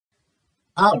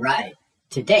All right,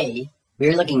 today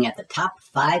we're looking at the top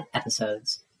 5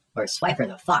 episodes where Swiper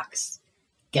the Fox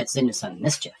gets into some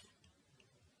mischief.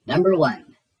 Number 1,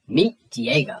 Meet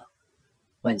Diego,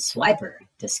 when Swiper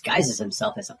disguises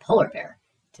himself as a polar bear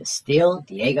to steal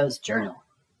Diego's journal.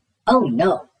 Oh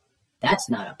no, that's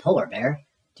not a polar bear.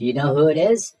 Do you know who it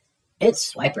is?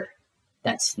 It's Swiper,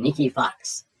 that sneaky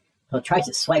fox. He'll try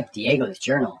to swipe Diego's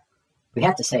journal. We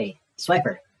have to say,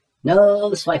 Swiper,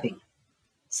 no swiping.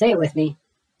 Say it with me.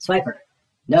 Swiper,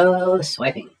 no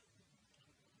swiping.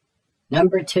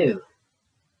 Number 2,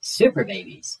 Super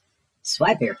Babies.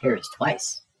 Swiper appears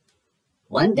twice.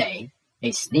 One day,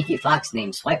 a sneaky fox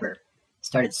named Swiper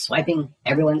started swiping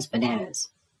everyone's bananas.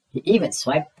 He even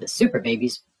swiped the Super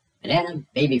Babies' banana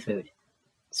baby food.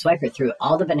 Swiper threw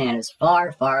all the bananas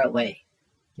far, far away.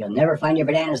 You'll never find your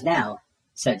bananas now,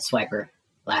 said Swiper,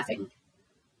 laughing.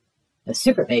 The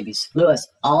Super Babies flew us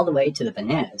all the way to the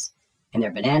bananas and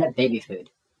their banana baby food.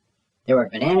 There were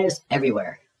bananas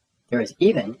everywhere. There was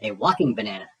even a walking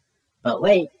banana. But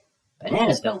wait,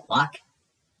 bananas don't walk.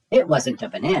 It wasn't a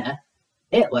banana.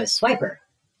 It was Swiper.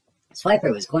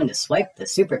 Swiper was going to swipe the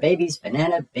Super Babies'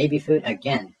 banana baby food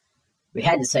again. We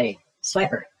had to say,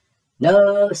 Swiper,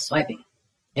 no swiping.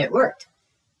 It worked.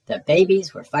 The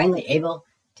babies were finally able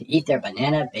to eat their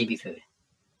banana baby food.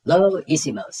 Lo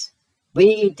hicimos.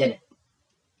 We did it.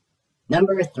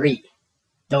 Number 3,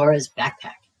 Dora's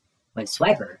backpack, when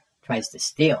Swiper tries to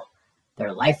steal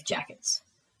their life jackets.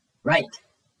 Right,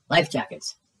 life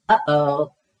jackets.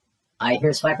 Uh-oh, I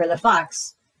hear Swiper the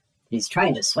Fox. He's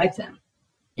trying to swipe them.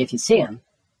 If you see him,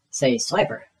 say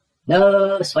Swiper,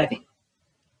 no swiping.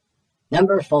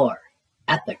 Number 4,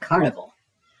 at the carnival,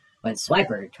 when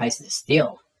Swiper tries to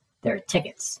steal their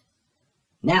tickets.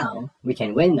 Now we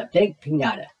can win the big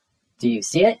piñata. Do you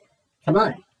see it? Come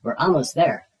on, we're almost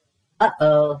there.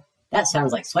 Uh-oh, that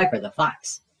sounds like Swiper the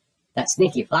Fox. That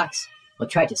sneaky fox will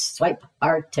try to swipe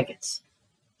our tickets.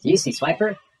 Do you see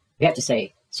Swiper? We have to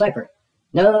say, Swiper,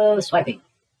 no swiping.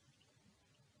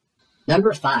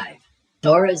 Number 5,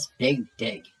 Dora's Big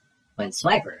Dig, when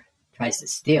Swiper tries to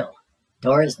steal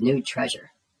Dora's new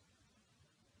treasure.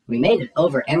 We made it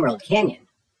over Emerald Canyon.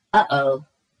 Uh-oh,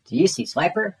 do you see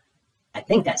Swiper? I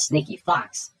think that sneaky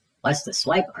fox wants to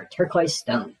swipe our turquoise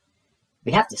stone.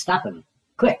 We have to stop him.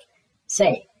 Quick,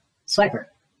 say, Swiper,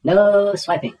 no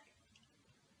swiping.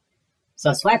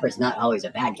 So Swiper's not always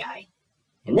a bad guy.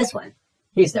 In this one,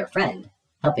 he's their friend,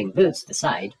 helping Boots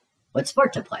decide what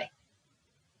sport to play.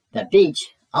 The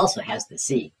beach also has the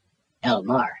sea, El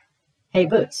Mar. Hey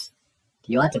Boots,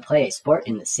 do you want to play a sport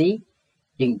in the sea?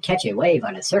 You can catch a wave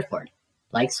on a surfboard,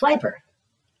 like Swiper.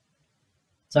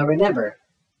 So remember,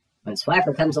 when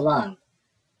Swiper comes along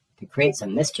to create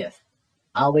some mischief,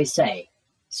 always say,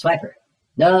 Swiper,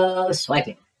 no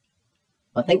swiping.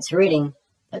 Well, thanks for reading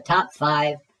the top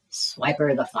 5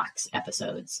 Swiper the Fox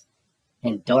episodes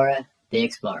in Dora the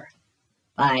Explorer.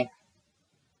 Bye.